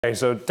Okay,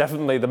 so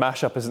definitely the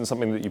mashup isn't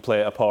something that you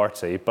play at a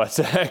party, but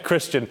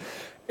Christian,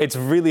 it's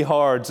really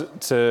hard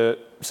to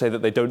say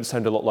that they don't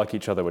sound a lot like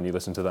each other when you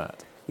listen to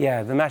that.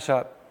 Yeah, the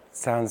mashup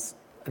sounds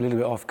a little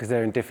bit off because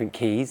they're in different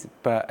keys,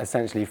 but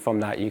essentially from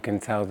that you can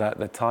tell that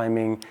the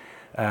timing,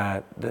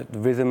 the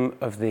rhythm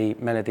of the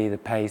melody, the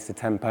pace, the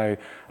tempo,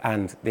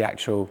 and the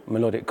actual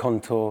melodic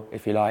contour,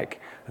 if you like,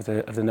 of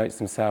the notes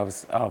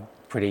themselves are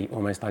pretty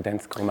almost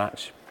identical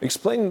match.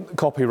 Explain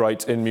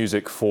copyright in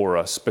music for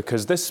us,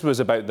 because this was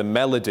about the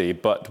melody,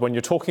 but when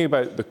you're talking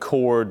about the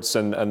chords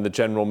and the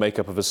general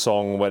makeup of a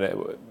song, when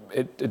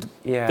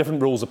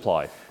different rules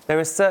apply. There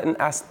are certain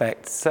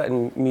aspects,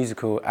 certain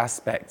musical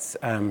aspects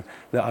that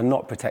are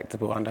not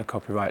protectable under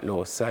copyright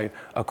law. So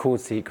a chord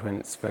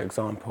sequence, for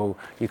example,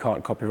 you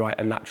can't copyright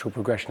a natural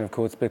progression of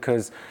chords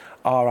because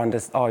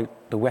the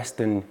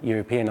Western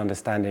European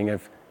understanding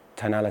of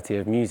tonality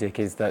of music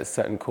is that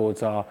certain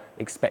chords are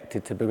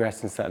expected to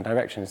progress in certain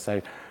directions.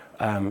 So,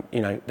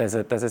 there's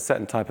a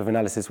certain type of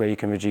analysis where you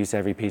can reduce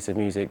every piece of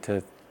music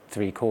to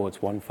 3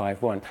 chords, 1,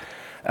 5,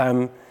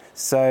 1.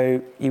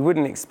 So you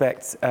wouldn't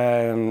expect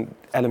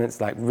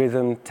elements like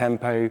rhythm,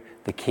 tempo,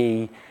 the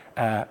key,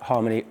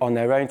 harmony on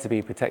their own to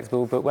be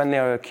protectable, but when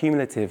there are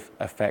cumulative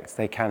effects,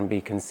 they can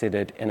be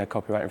considered in a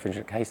copyright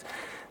infringement case.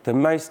 The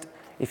most,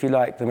 if you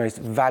like, the most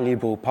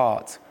valuable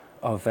part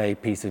of a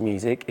piece of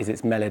music is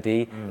its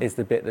melody, is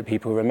the bit that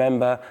people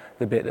remember,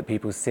 the bit that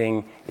people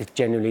sing. Is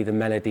generally the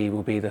melody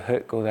will be the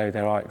hook, although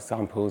there are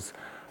examples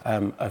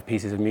of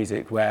pieces of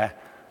music where,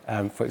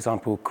 for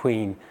example,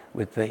 Queen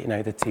with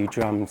the 2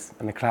 drums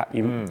and the clap,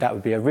 that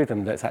would be a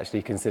rhythm that's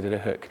actually considered a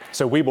hook.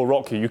 So We Will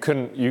Rock You, you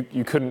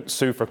couldn't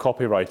sue for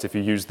copyright if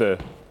you used the...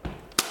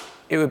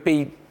 It would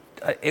be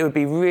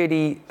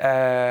really,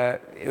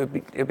 it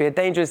would be a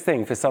dangerous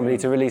thing for somebody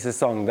to release a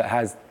song that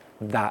has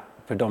that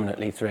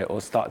predominantly through it, or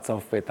starts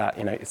off with that,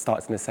 it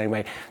starts in the same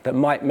way, that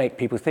might make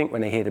people think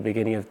when they hear the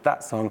beginning of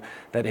that song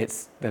that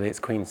it's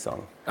Queen's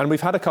song. And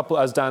we've had a couple,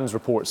 as Dan's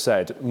report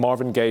said,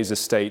 Marvin Gaye's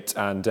estate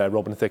and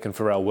Robin Thicke and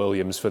Pharrell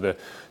Williams for the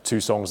 2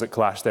 songs that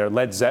clashed there.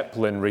 Led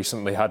Zeppelin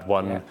recently had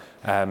one,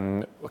 I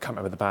can't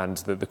remember the band,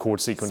 the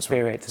chord sequence.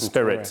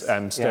 Spirit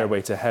and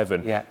Stairway to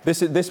Heaven. Yeah.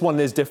 This one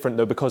is different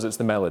though because it's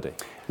the melody.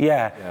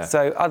 Yeah.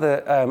 So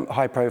other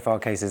high-profile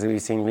cases that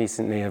we've seen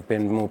recently have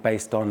been more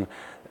based on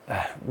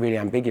really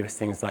ambiguous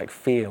things like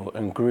feel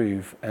and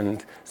groove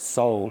and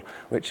soul,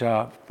 which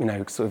are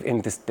sort of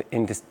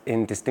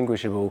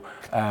indistinguishable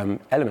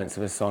elements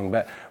of a song.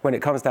 But when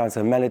it comes down to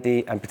a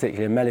melody, and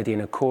particularly a melody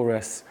in a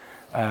chorus,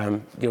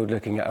 you're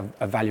looking at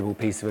a valuable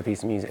piece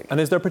of music. And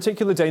is there a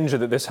particular danger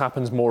that this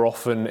happens more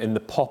often in the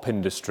pop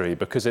industry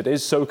because it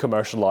is so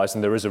commercialised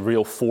and there is a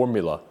real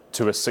formula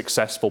to a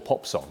successful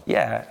pop song?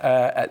 Yeah,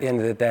 at the end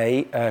of the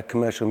day,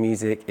 commercial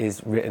music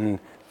is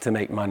written to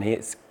make money.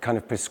 It's kind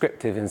of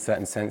prescriptive in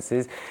certain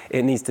senses.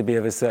 It needs to be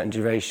of a certain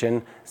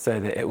duration so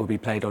that it will be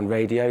played on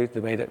radio,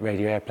 the way that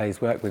radio airplays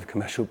work with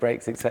commercial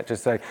breaks, etc.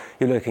 So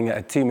you're looking at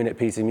a 2-minute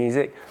piece of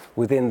music.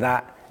 Within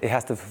that, it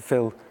has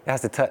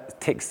to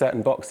tick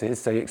certain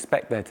boxes, so you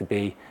expect there to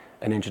be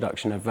an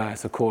introduction, a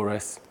verse, a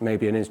chorus,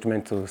 maybe an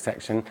instrumental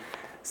section.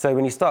 So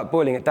when you start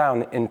boiling it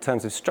down in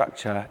terms of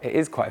structure, it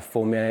is quite a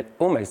formulaic,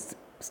 almost,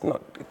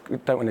 don't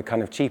want to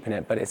kind of cheapen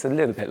it, but it's a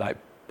little bit like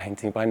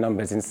painting by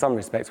numbers in some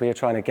respects, where you're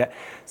trying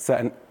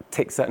to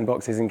tick certain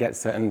boxes and get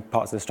certain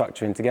parts of the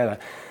structure in together.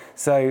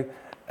 So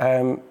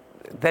then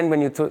when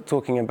you're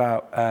talking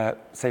about,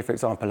 say for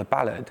example, a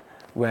ballad,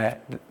 where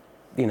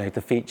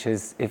the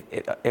features,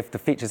 if the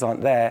features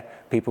aren't there,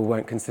 people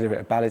won't consider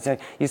it a ballad.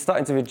 You're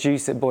starting to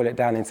reduce it, boil it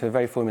down into a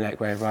very formulaic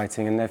way of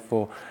writing, and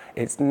therefore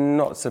it's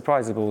not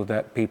surprisable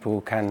that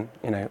people can,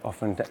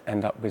 often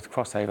end up with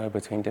crossover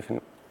between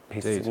different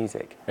pieces of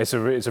music. It's a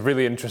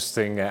really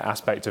interesting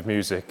aspect of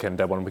music, and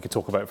one we could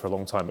talk about for a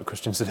long time. But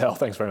Christian Siddell,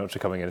 thanks very much for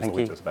coming in and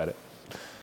talking to us about it.